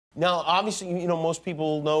Now, obviously, you know, most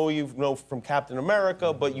people know from Captain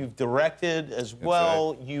America, but you've directed as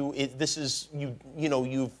well. Right.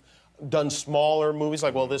 You've done smaller movies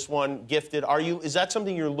like, well, this one, Gifted. Is that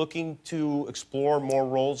something you're looking to explore, more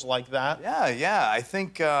roles like that? Yeah. I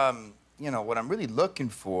think, you know, what I'm really looking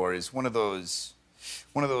for is one of those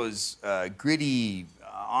gritty,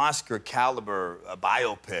 Oscar caliber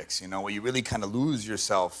biopics, you know, where you really kind of lose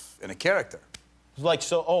yourself in a character. Like,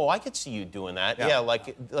 so, I could see you doing that. Yeah,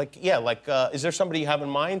 is there somebody you have in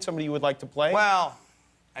mind, somebody you would like to play? Well,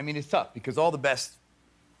 I mean, it's tough because all the best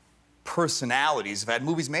personalities have had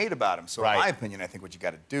movies made about them. So in my opinion, I think what you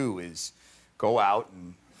got to do is go out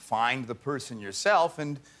and find the person yourself,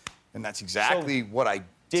 and that's exactly what I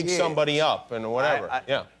dig did. somebody up and whatever.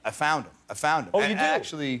 I found him. Oh, you did?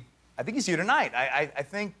 Actually, I think he's here tonight. I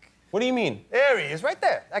think... What do you mean? There he is, right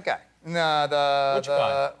there, that guy. No, Which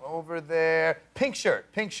guy? Over there. Pink shirt.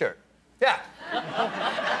 Yeah.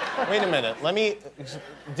 Wait a minute,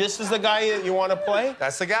 this is the guy that you want to play?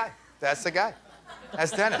 That's the guy. That's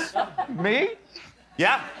Dennis. Me?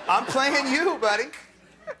 Yeah, I'm playing you, buddy.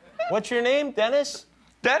 What's your name, Dennis?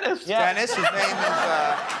 Dennis? Yeah. Dennis, his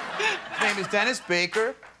name is Dennis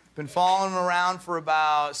Baker. Been following him around for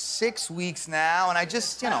about 6 weeks now, and I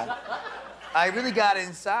just, you know, I really got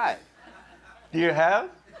inside. Do you have?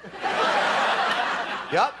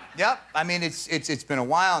 Yep. I mean, it's been a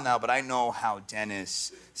while now, but I know how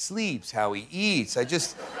Dennis sleeps, how he eats. I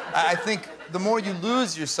think the more you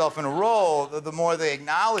lose yourself in a role, the more they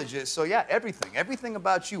acknowledge it. So yeah, everything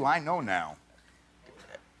about you, I know now.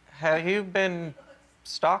 Have you been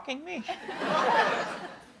stalking me?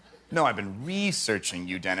 No, I've been researching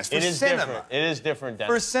you, Dennis, for cinema. Different. It is different,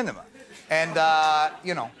 Dennis. For cinema. And,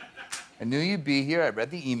 you know, I knew you'd be here. I read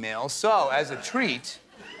the email. So, as a treat,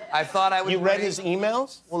 I thought I would... You read his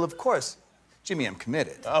emails? Well, of course. Jimmy, I'm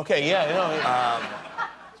committed. Okay, yeah,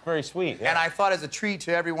 it's very sweet. Yeah. And I thought as a treat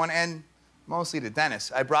to everyone, and mostly to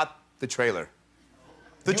Dennis, I brought the trailer.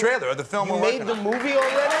 The trailer of the film we're working on. You made the movie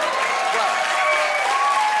already? Well,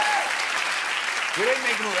 we didn't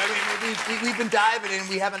make the movie. I mean, we've been diving in.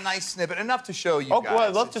 We have a nice snippet, enough to show you guys. Well,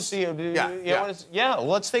 I'd love to see it. Yeah,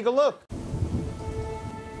 let's take a look.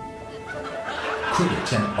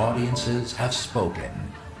 Critics and audiences have spoken.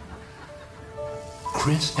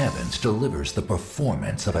 Chris Evans delivers the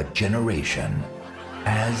performance of a generation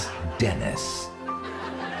as Dennis.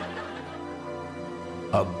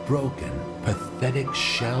 A broken, pathetic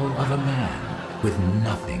shell of a man with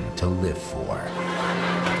nothing to live for.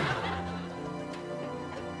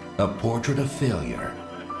 A portrait of failure.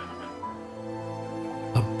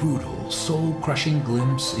 A brutal, soul-crushing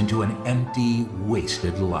glimpse into an empty,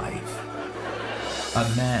 wasted life. A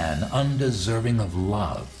man undeserving of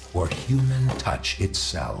love or human touch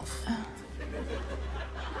itself.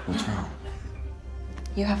 What's wrong?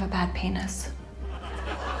 You have a bad penis.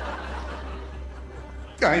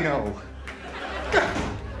 I know.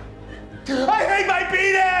 I hate my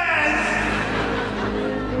penis!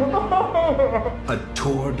 A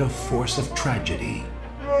tour de force of tragedy,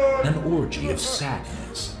 an orgy of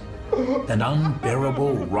sadness, an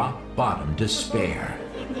unbearable rock-bottom despair.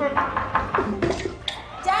 Dennis,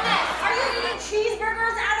 are you eating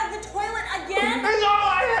cheeseburgers out of the toilet again? That's all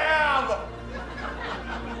I have!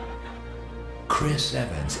 Chris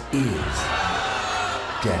Evans is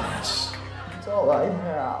Dennis. That's all I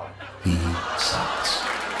have. He sucks.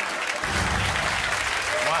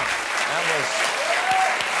 Wow,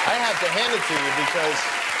 I have to hand it to you because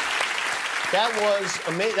that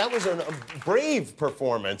was a brave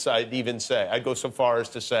performance, I'd even say. I'd go so far as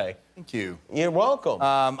to say. Thank you. You're welcome.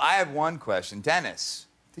 I have one question. Dennis,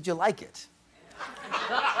 did you like it?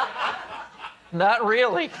 Not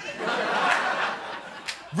really.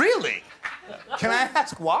 Really? Can I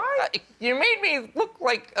ask why? You made me look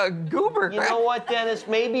like a goober. You know what, Dennis?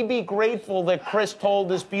 Maybe be grateful that Chris told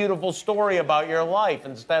this beautiful story about your life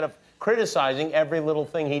instead of criticizing every little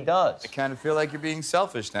thing he does. I kind of feel like you're being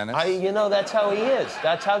selfish, Dennis. You know, that's how he is.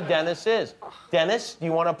 That's how Dennis is. Dennis, do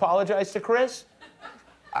you want to apologize to Chris?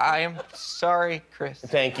 I am sorry, Chris.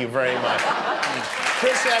 Thank you very much.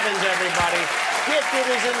 Chris Evans, everybody. Gifted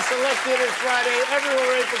is in select theaters Friday,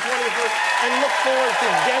 everywhere April 21st, and look forward to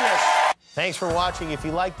Dennis. Thanks for watching. If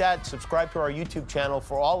you like that, subscribe to our YouTube channel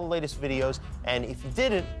for all the latest videos. And if you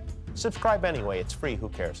didn't, subscribe anyway. It's free. Who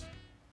cares?